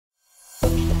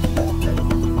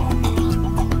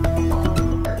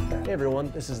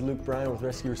everyone, this is Bryan with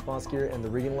Rescue Response Gear and the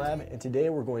Rigging Lab, and today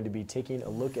we're going to be taking a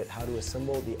look at how to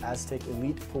assemble the Aztek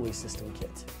Elite Pulley System Kit.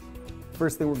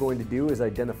 First thing we're going to do is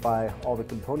identify all the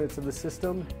components of the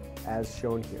system as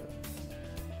shown here.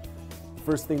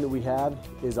 First thing that we have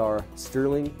is our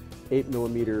Sterling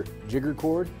 8mm jigger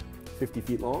cord, 50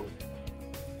 feet long.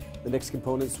 The next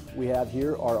components we have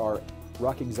here are our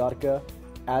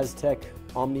AZTEK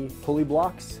Omni pulley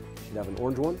blocks. You should have an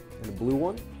orange one and a blue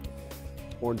one.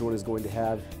 Orange one is going to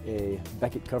have a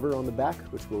Beckett cover on the back,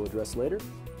 which we'll address later.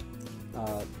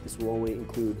 This will only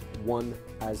include one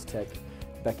Aztek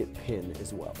Beckett pin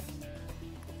as well.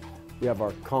 We have our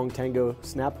Kong Tango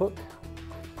snap hook.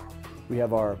 We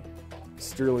have our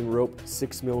Sterling rope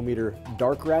 6mm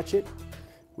dark ratchet.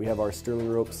 We have our Sterling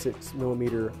rope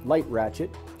 6mm light ratchet.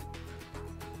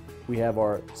 We have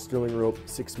our Sterling rope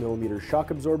 6mm shock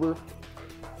absorber.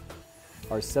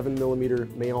 Our 7mm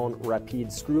Mayon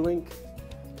Rapide screw link.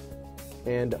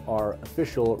 And our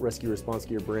official Rescue Response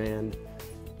Gear brand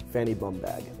fanny bum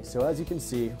bag. So as you can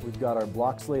see, we've got our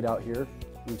blocks laid out here.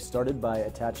 We've started by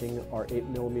attaching our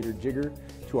 8mm jigger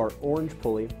to our orange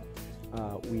pulley.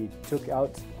 We took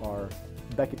out our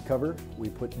Beckett cover, we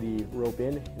put the rope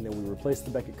in, and then we replaced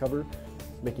the Beckett cover,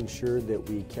 making sure that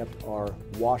we kept our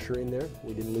washer in there.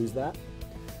 We didn't lose that.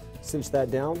 Cinch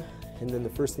that down, and then the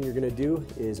first thing you're going to do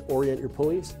is orient your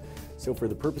pulleys. So for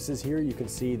the purposes here, you can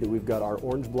see that we've got our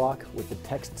orange block with the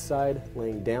text side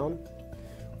laying down.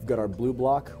 We've got our blue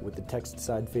block with the text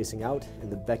side facing out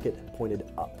and the Beckett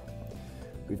pointed up.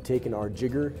 We've taken our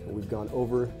jigger and we've gone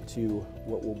over to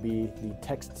what will be the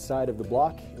text side of the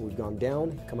block, and we've gone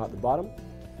down, come out the bottom.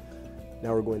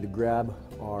 Now we're going to grab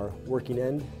our working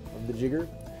end of the jigger.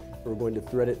 We're going to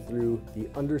thread it through the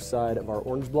underside of our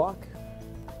orange block,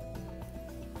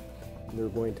 and we're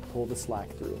going to pull the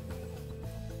slack through.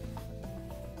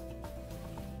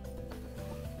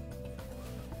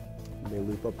 May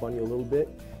loop up on you a little bit.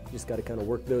 You just got to kind of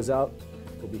work those out.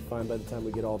 We'll be fine by the time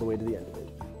we get all the way to the end of it.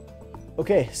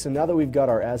 Okay, so now that we've got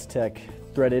our Aztek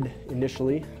threaded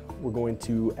initially, we're going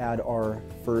to add our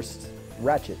first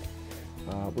ratchet.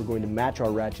 We're going to match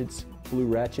our ratchets, blue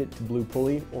ratchet to blue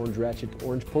pulley, orange ratchet to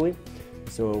orange pulley.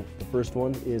 So the first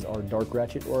one is our dark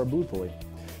ratchet or our blue pulley.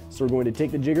 So we're going to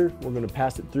take the jigger, we're going to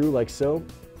pass it through like so,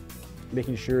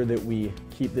 making sure that we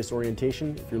keep this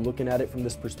orientation. If you're looking at it from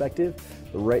this perspective,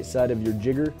 the right side of your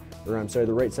jigger, or I'm sorry,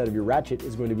 the right side of your ratchet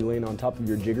is going to be laying on top of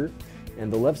your jigger,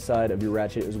 and the left side of your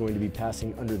ratchet is going to be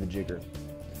passing under the jigger.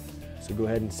 So go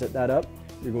ahead and set that up.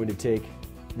 You're going to take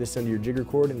this end of your jigger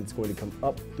cord and it's going to come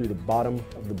up through the bottom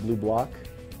of the blue block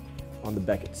on the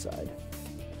Beckett side.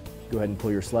 Go ahead and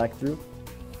pull your slack through.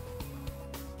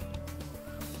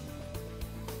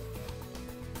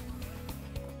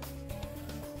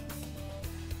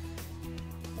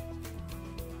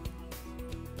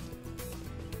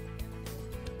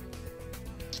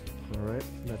 All right,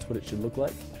 that's what it should look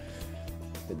like.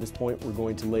 At this point, we're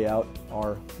going to lay out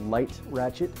our light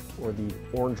ratchet, or the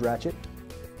orange ratchet.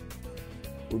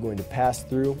 We're going to pass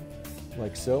through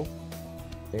like so,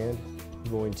 and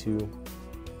we're going to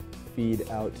feed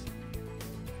out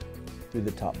through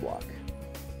the top block.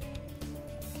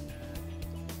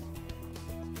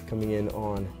 Coming in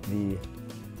on the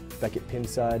Beckett pin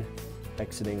side,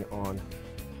 exiting on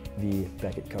the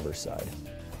Beckett cover side.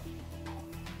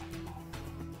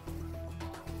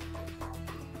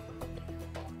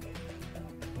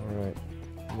 Alright,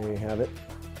 there you have it,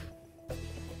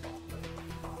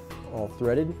 all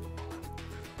threaded.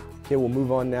 Okay, we'll move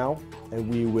on now and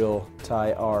we will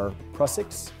tie our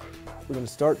prussiks. We're going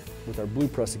to start with our blue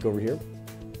prussik over here.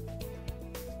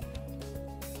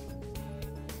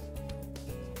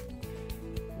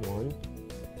 One,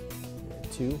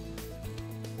 and two,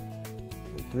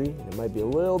 and three. It might be a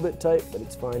little bit tight, but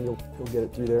it's fine, you'll get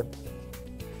it through there.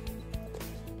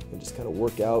 And just kind of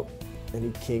work out any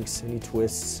kinks, any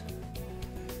twists.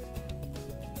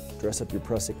 Dress up your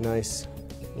prussik nice.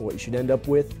 And what you should end up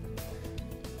with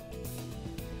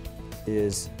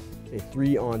is a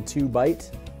 3-on-2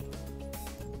 bite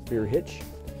for your hitch.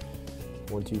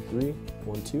 1, 2, 3,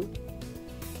 1, 2.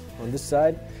 On this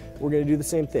side, we're going to do the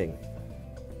same thing.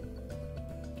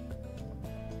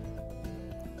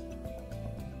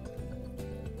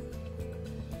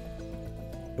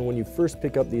 And when you first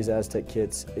pick up these Aztek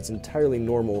kits, it's entirely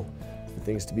normal for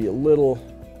things to be a little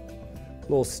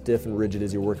stiff and rigid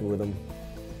as you're working with them,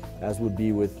 as would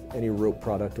be with any rope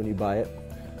product when you buy it.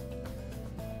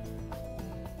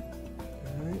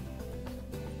 All right,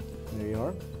 there you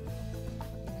are.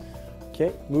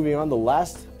 Okay, moving on, the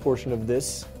last portion of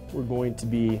this, we're going to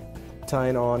be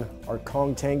tying on our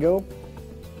Kong Tango.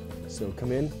 So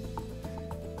come in,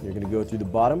 you're going to go through the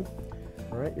bottom.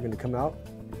 All right, you're going to come out.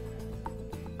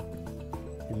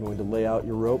 You're going to lay out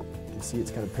your rope. You can see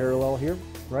it's kind of parallel here,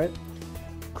 right?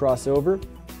 Cross over,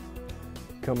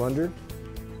 come under,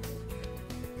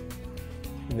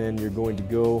 and then you're going to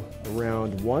go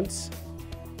around once.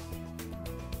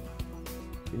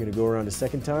 You're going to go around a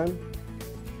second time.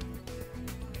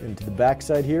 And to the back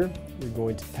side here, you're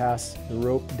going to pass the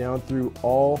rope down through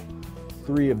all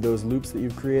 3 of those loops that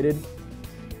you've created.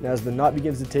 And as the knot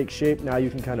begins to take shape, now you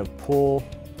can kind of pull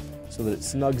so that it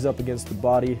snugs up against the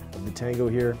body of the tango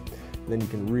here. And then you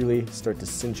can really start to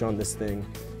cinch on this thing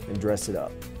and dress it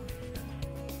up.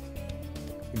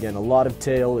 Again, a lot of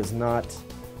tail is not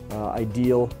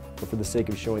ideal, but for the sake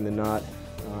of showing the knot,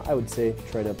 I would say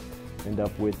try to end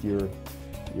up with your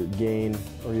gain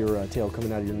or your tail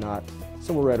coming out of your knot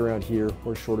somewhere right around here,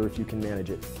 or shorter if you can manage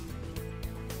it.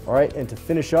 All right, and to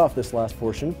finish off this last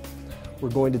portion, we're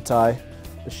going to tie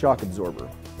the shock absorber,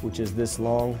 which is this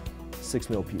long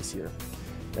 6mm piece here.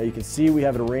 Now you can see we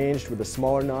have it arranged with a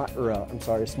smaller knot, or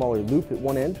a smaller loop at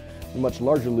one end, a much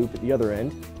larger loop at the other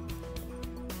end.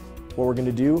 What we're going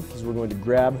to do is we're going to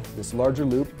grab this larger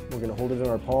loop, we're going to hold it in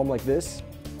our palm like this.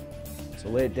 So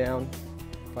lay it down,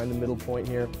 find the middle point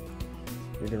here.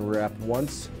 You're going to wrap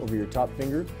once over your top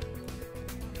finger,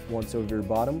 once over your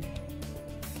bottom,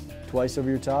 twice over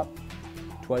your top,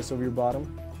 twice over your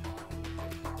bottom,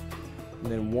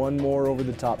 and then one more over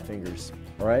the top fingers.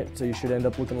 All right, so you should end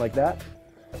up looking like that.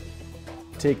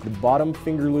 Take the bottom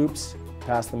finger loops,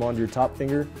 pass them onto your top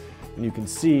finger, and you can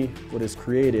see what is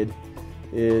created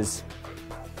is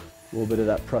a little bit of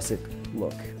that prusik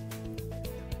look.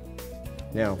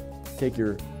 Now, take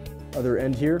your other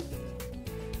end here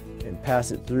and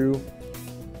pass it through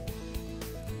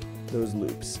those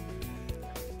loops.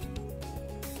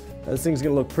 Now, this thing's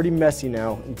going to look pretty messy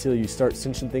now until you start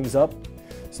cinching things up,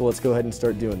 so let's go ahead and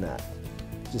start doing that.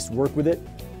 Just work with it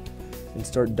and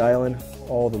start dialing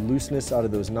all the looseness out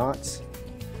of those knots.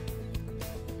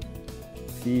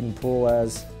 Feed and pull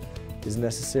as is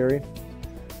necessary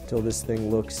until this thing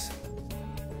looks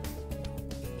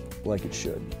like it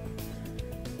should.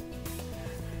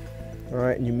 All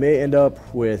right, and you may end up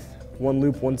with one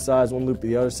loop one size, one loop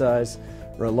the other size,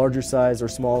 or a larger size or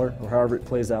smaller, or however it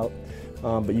plays out.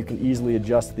 But you can easily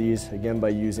adjust these, again, by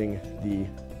using the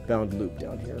bound loop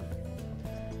down here.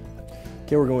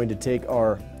 Okay, we're going to take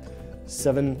our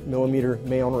 7mm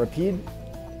Mayon Rapide.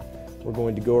 We're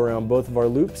going to go around both of our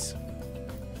loops.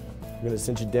 We're going to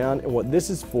cinch it down, and what this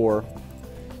is for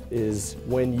is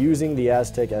when using the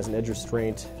AZTEK as an edge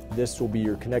restraint, this will be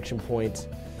your connection point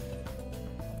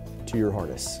to your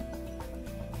harness.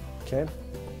 Okay?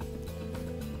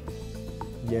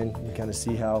 Again, you can kind of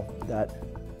see how that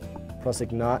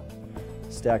prusik knot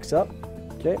stacks up.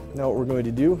 Okay, now what we're going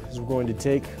to do is we're going to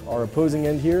take our opposing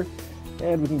end here,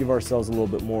 and we can give ourselves a little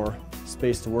bit more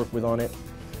space to work with on it.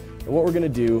 And what we're going to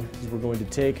do is we're going to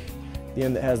take the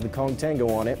end that has the Kong Tango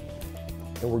on it,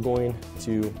 and we're going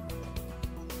to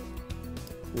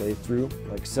lay through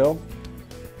like so.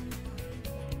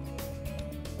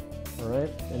 All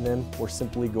right, and then we're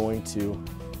simply going to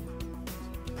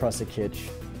prusik hitch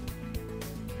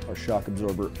our shock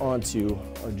absorber onto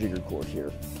our jigger cord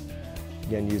here.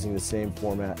 Again, using the same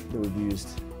format that we've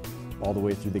used all the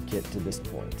way through the kit to this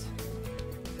point.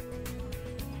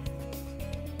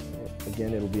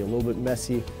 Again, it'll be a little bit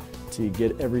messy to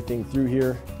get everything through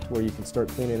here to where you can start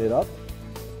cleaning it up.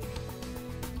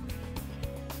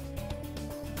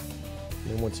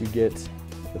 And then once you get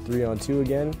the 3-on-2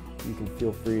 again, you can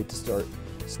feel free to start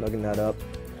snugging that up.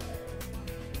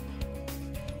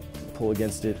 Pull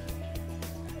against it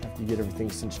after you get everything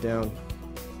cinched down,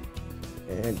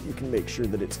 and you can make sure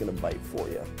that it's going to bite for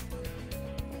you.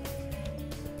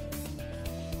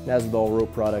 And as with all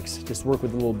rope products, just work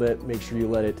with it a little bit, make sure you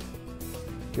let it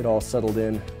get all settled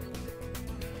in,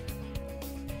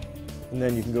 and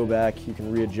then you can go back, you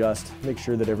can readjust, make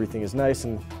sure that everything is nice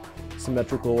and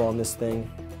symmetrical on this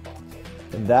thing.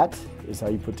 And that is how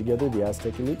you put together the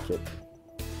AZTEK Elite Kit.